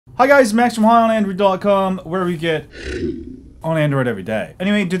Hi guys, Max from HighOnAndroid.com, where we get on Android every day.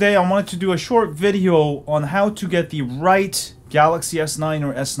 Anyway, today I wanted to do a short video on how to get the right Galaxy S9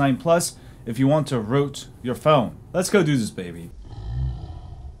 or S9 Plus if you want to root your phone. Let's go do this, baby.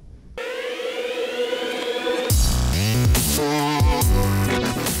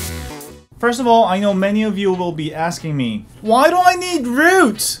 First of all, I know many of you will be asking me, why do I need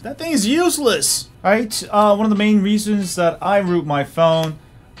root? That thing is useless. Alright, one of the main reasons that I root my phone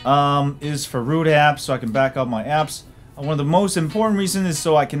is for root apps, so I can back up my apps. One of the most important reasons is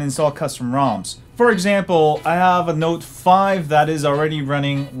so I can install custom ROMs. For example, I have a Note 5 that is already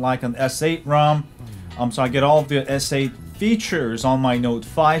running like an S8 ROM. So I get all of the S8 features on my Note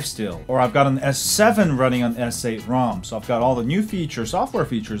 5 still. Or I've got an S7 running on S8 ROM. So I've got all the new features, software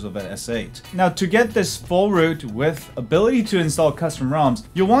features of an S8. Now to get this full root with ability to install custom ROMs,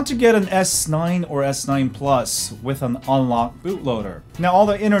 you'll want to get an S9 or S9 Plus with an unlocked bootloader. Now all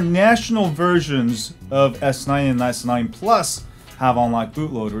the international versions of S9 and S9 Plus have unlocked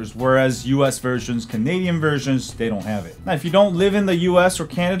bootloaders, whereas US versions, Canadian versions, they don't have it. Now if you don't live in the US or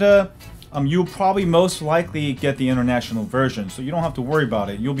Canada, you'll probably most likely get the international version, so you don't have to worry about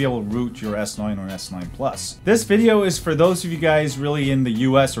it. You'll be able to root your S9 or S9 Plus. This video is for those of you guys really in the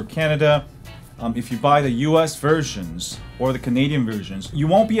US or Canada. If you buy the US versions or the Canadian versions, you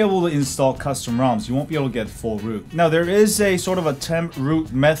won't be able to install custom ROMs. You won't be able to get full root. Now there is a sort of a temp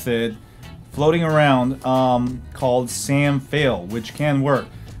root method floating around called SAM fail, which can work.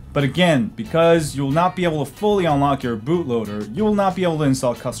 But again, because you'll not be able to fully unlock your bootloader, you will not be able to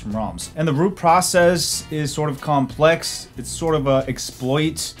install custom ROMs. And the root process is sort of complex. It's sort of an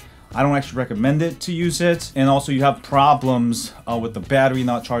exploit. I don't actually recommend it to use it. And also you have problems with the battery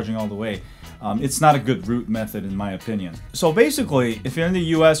not charging all the way. It's not a good root method in my opinion. So basically, if you're in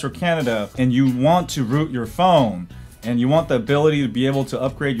the US or Canada and you want to root your phone, and you want the ability to be able to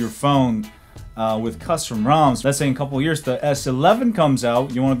upgrade your phone with custom ROMs, let's say in a couple of years the S11 comes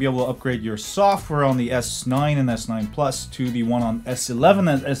out, you want to be able to upgrade your software on the S9 and S9 Plus to the one on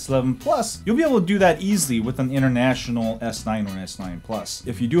S11 and S11 Plus. You'll be able to do that easily with an international S9 or S9 Plus.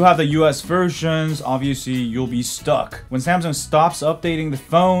 If you do have the US versions, obviously you'll be stuck. When Samsung stops updating the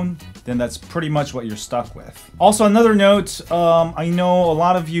phone, then that's pretty much what you're stuck with. Also, another note, I know a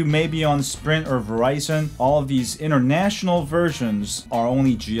lot of you may be on Sprint or Verizon. All of these international versions are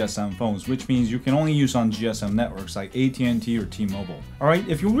only GSM phones, which means you can only use on GSM networks like AT&T or T-Mobile. Alright,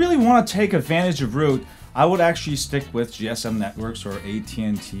 if you really want to take advantage of root, I would actually stick with GSM networks or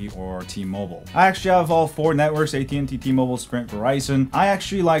AT&T or T-Mobile. I actually have all four networks, AT&T, T-Mobile, Sprint, Verizon. I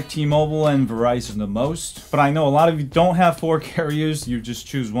actually like T-Mobile and Verizon the most, but I know a lot of you don't have four carriers, you just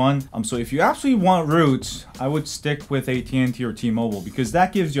choose one. So if you absolutely want root, I would stick with AT&T or T-Mobile because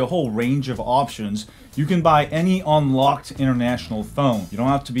that gives you a whole range of options. You can buy any unlocked international phone. You don't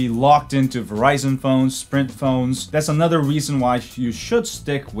have to be locked into Verizon phones, Sprint phones. That's another reason why you should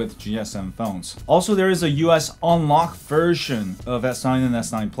stick with GSM phones. Also, there is a US unlocked version of S9 and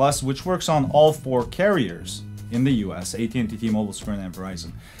S9 Plus, which works on all four carriers in the US, AT&T, T-Mobile, Sprint, and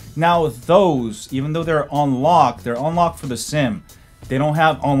Verizon. Now, those, even though they're unlocked for the SIM. They don't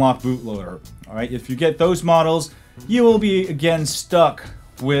have unlocked bootloader. All right, if you get those models, you will be again stuck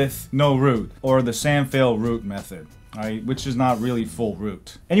with no root or the SAM fail root method. Alright, which is not really full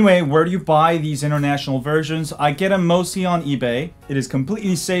root. Anyway, where do you buy these international versions? I get them mostly on eBay. It is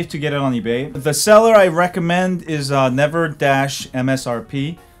completely safe to get it on eBay. The seller I recommend is Never-MSRP.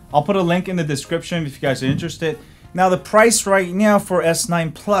 I'll put a link in the description if you guys are interested. Now the price right now for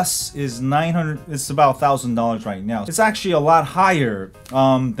S9 Plus is $900. It's about $1,000 right now. It's actually a lot higher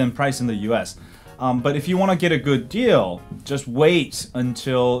than price in the US. But if you want to get a good deal, just wait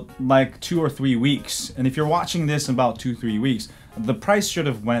until like 2 or 3 weeks. And if you're watching this in about 2-3 weeks, the price should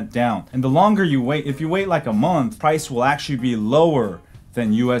have went down. And the longer you wait, if you wait like a month, price will actually be lower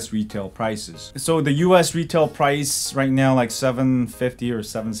than US retail prices. So the US retail price right now like $750 or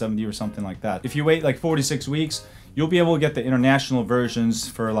 $770 or something like that. If you wait like 4 to 6 weeks, you'll be able to get the international versions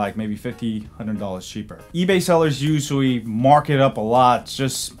for like maybe $50, $100 cheaper. eBay sellers usually mark it up a lot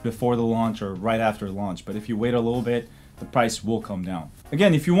just before the launch or right after launch, but if you wait a little bit, the price will come down.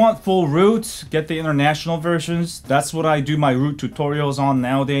 Again, if you want full root, get the international versions. That's what I do my root tutorials on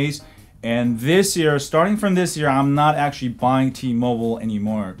nowadays. And this year, starting from this year, I'm not actually buying T-Mobile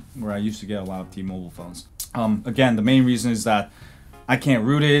anymore, where I used to get a lot of T-Mobile phones. Again, the main reason is that I can't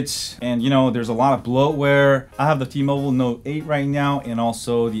root it, and you know, there's a lot of bloatware. I have the T-Mobile Note 8 right now, and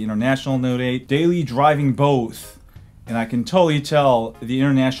also the international Note 8. Daily driving both And I can totally tell the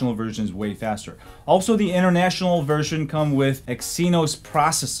international version is way faster. Also, the international version comes with Exynos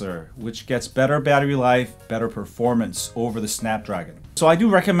processor, which gets better battery life, better performance over the Snapdragon. So I do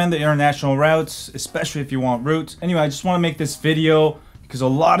recommend the international routes, especially if you want root. Anyway, I just want to make this video because a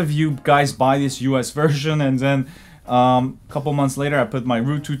lot of you guys buy this US version, and then a couple months later I put my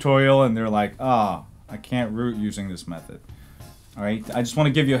root tutorial and they're like, I can't root using this method. Alright, I just want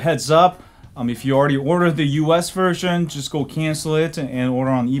to give you a heads up. If you already ordered the US version, just go cancel it and order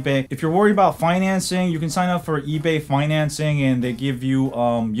on eBay. If you're worried about financing, you can sign up for eBay financing, and they give you,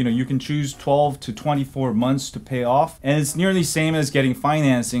 you can choose 12 to 24 months to pay off. And it's nearly the same as getting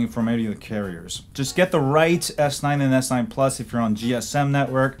financing from any of the carriers. Just get the right S9 and S9 Plus if you're on GSM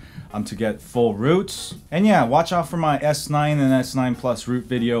network to get full roots. And yeah, watch out for my S9 and S9 Plus root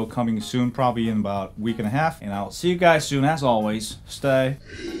video coming soon, probably in about a week and a half. And I'll see you guys soon. As always, stay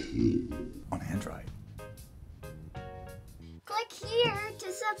on Android. Click here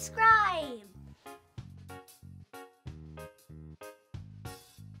to subscribe.